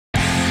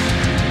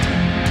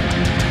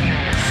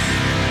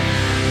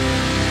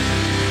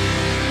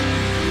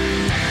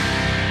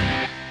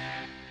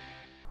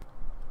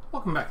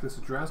Welcome back, this is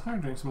Draznar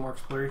doing some more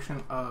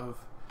exploration of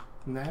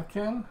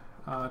NavGen.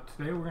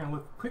 Today we're going to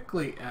look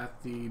quickly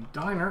at the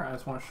diner. I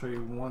just want to show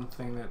you one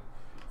thing that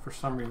for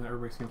some reason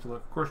everybody seems to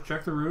look. Of course,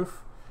 check the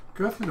roof,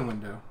 go through the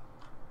window.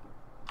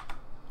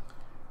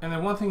 And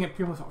then one thing that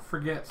people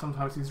forget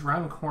sometimes, these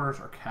round corners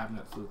are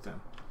cabinets, loot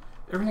them.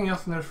 Everything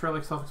else in there is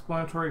fairly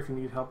self-explanatory. If you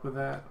need help with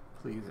that,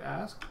 please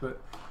ask.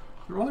 But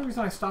the only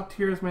reason I stopped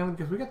here is mainly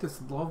because we got this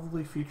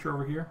lovely feature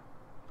over here.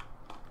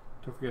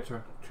 Don't forget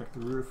to check the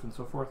roof and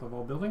so forth of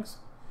all buildings.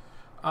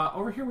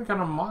 Over here we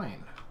got a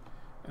mine.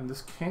 And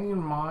this canyon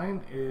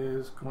mine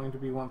is going to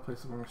be one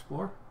place that we're going to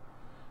explore.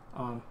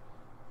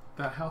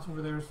 That house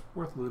over there is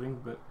worth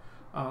looting, but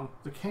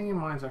the canyon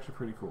mine is actually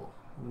pretty cool.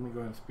 Let me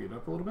go ahead and speed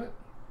up a little bit.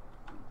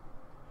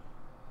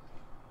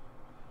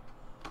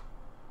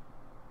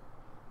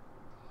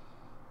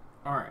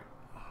 Alright.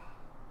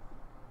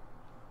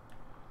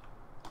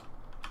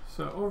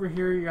 So over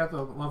here you got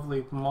the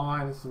lovely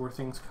mine. This is where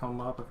things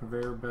come up, a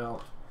conveyor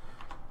belt.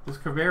 This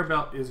conveyor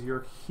belt is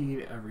your key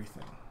to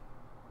everything.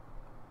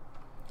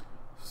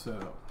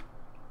 So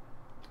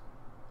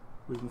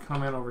we can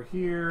come in over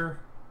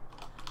here.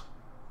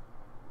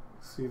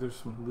 See, there's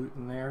some loot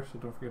in there, so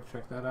don't forget to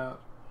check that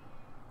out.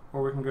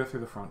 Or we can go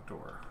through the front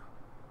door.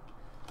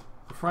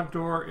 The front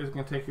door is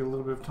going to take you a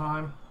little bit of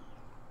time.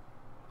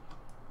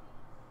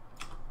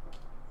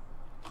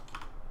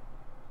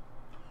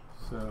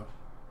 So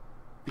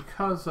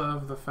because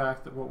of the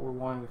fact that what we're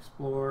wanting to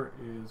explore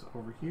is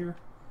over here,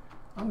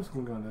 I'm just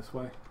going to go in this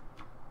way.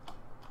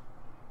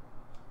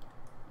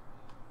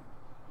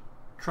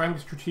 Try and be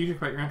strategic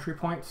about your entry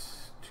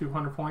points.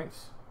 200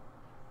 points.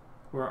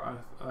 Where I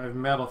have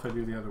metal if I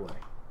do the other way.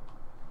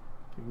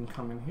 You can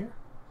come in here.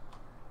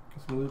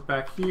 Get some loot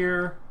back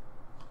here.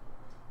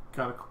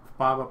 Got a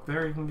bob up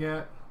there you can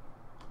get.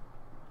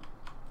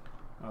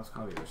 Let's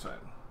go to the other side.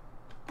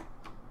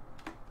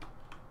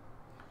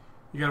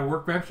 You got a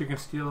workbench you can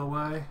steal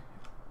away.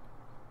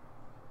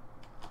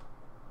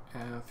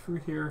 And through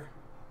here,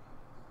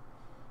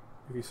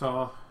 if you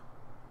saw,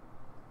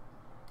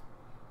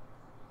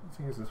 I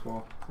think it's this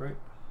wall, right?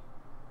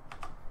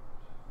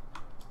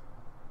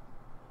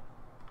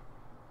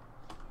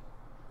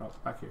 Oh,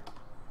 back here.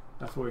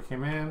 That's where we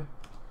came in.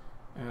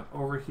 And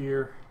over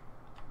here,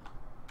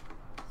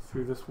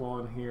 through this wall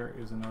in here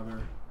is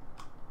another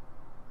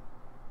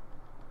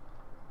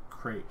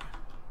crate.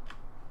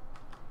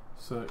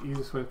 So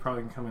easiest way is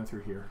probably can come in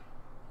through here.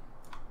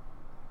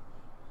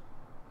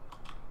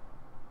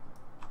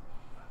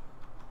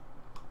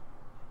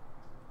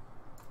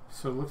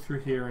 So look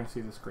through here and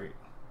see this crate.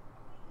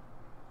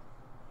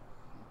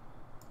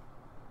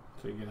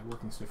 So you get a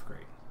working stiff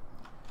crate.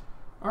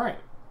 Alright,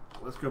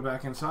 let's go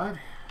back inside.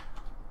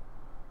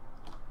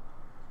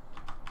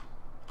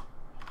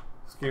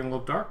 It's getting a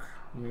little dark.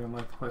 I'm going to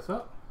light the place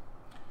up.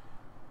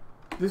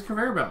 This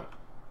conveyor belt.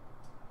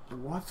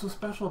 What's so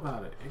special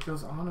about it? It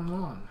goes on and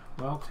on.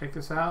 Well, take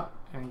this out,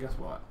 and guess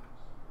what?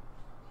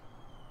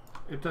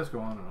 It does go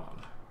on and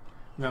on.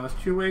 Now, there's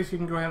two ways you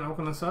can go ahead and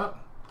open this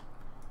up.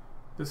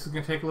 This is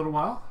going to take a little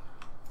while.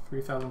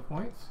 3,000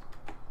 points.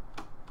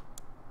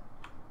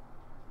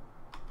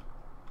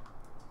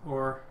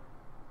 Or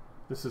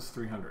this is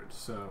 300.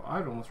 So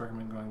I'd almost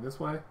recommend going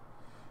this way.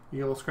 You get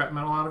a little scrap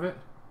metal out of it.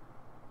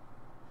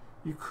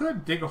 You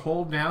could dig a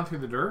hole down through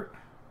the dirt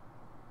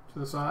to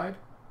the side.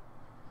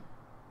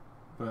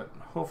 But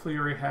hopefully you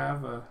already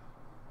have a...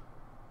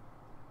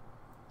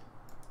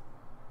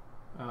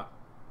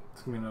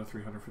 it's going to be another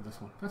 300 for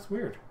this one. That's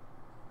weird.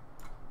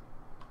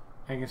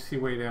 And you can see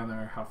way down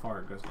there how far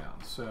it goes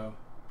down. So,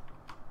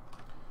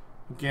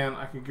 again,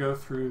 I could go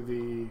through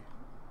the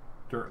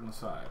dirt on the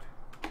side.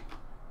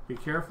 Be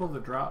careful, the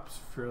drop's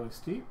fairly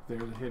steep.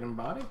 There's a hidden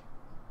body.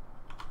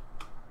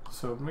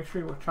 So make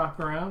sure you chop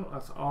around.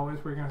 That's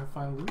always where you're going to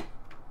find loot.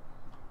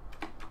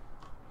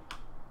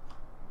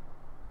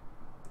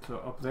 So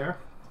up there.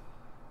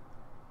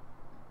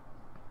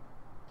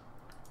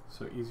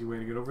 So easy way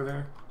to get over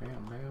there.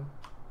 Bam, bam.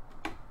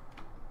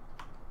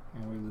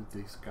 And we loot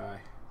this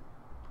guy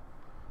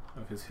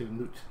of his hidden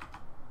loot.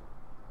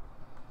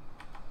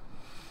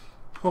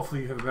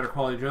 Hopefully you have a better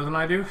quality Joe than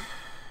I do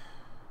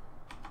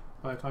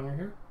by the time you're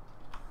here.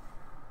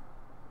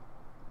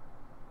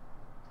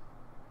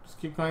 Just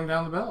keep going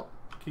down the belt.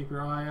 Keep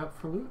your eye out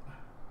for loot.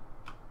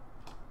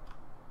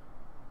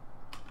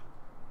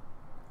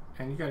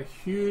 And you got a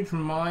huge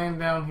mine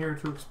down here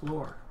to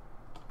explore.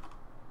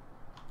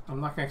 I'm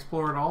not going to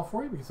explore it all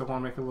for you because I want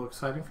to make it a little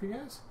exciting for you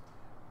guys.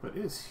 But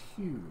it is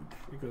huge.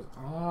 It goes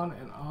on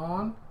and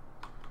on.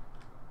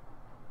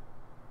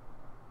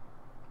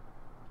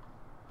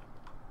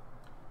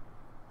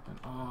 And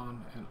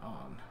on and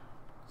on.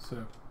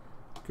 So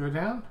go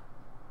down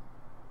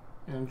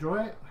and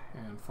enjoy it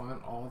and find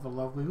all the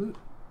lovely loot.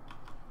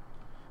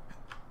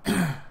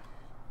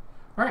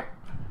 Alright.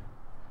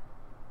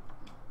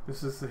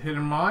 This is the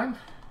hidden mine.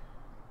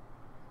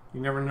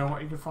 You never know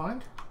what you can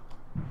find.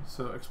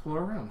 So explore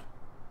around.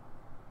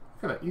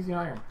 Look at that, easy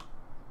iron.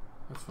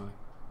 That's funny.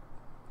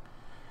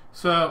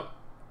 So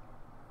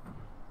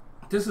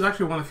this is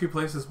actually one of the few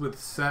places with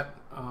set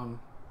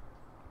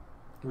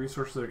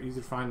resources that are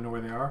easy to find and know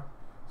where they are.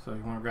 So if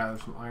you want to gather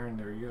some iron,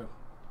 there you go.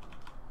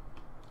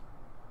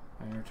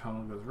 And your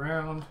tunnel goes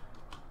around.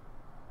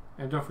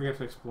 And don't forget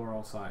to explore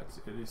all sides.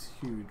 It is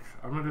huge.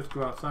 I'm going to just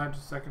go outside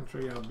just a second and show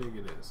you how big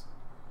it is.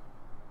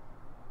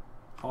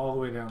 All the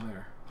way down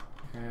there.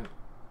 And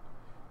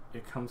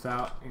it comes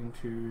out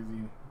into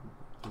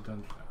the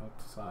dungeon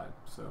outside.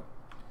 So,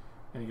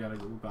 and you got a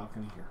little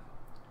balcony here.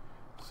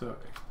 So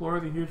explore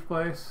the huge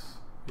place.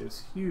 It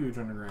is huge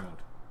underground.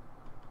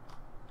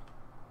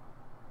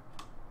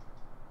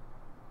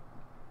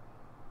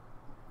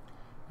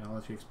 And I'll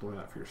let you explore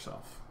that for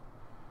yourself.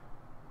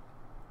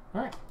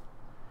 Alright.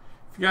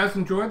 If you guys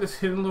enjoyed this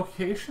hidden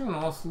location and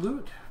all this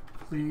loot,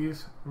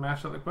 please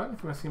mash that like button.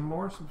 If you want to see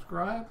more,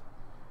 subscribe.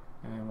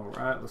 And while we're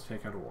at it, let's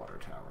take out a water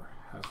tower.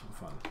 Have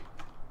some fun.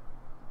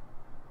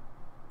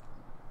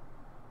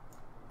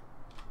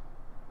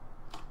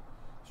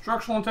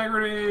 Structural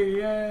integrity!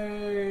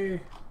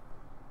 Yay!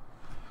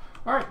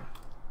 Alright.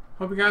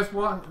 Hope you guys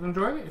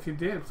enjoyed it. If you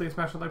did, please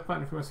smash the like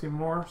button. If you want to see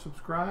more,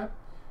 subscribe.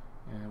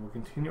 And we'll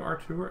continue our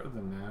tour of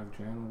the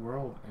NavGen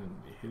world and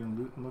the hidden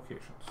loot and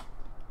locations.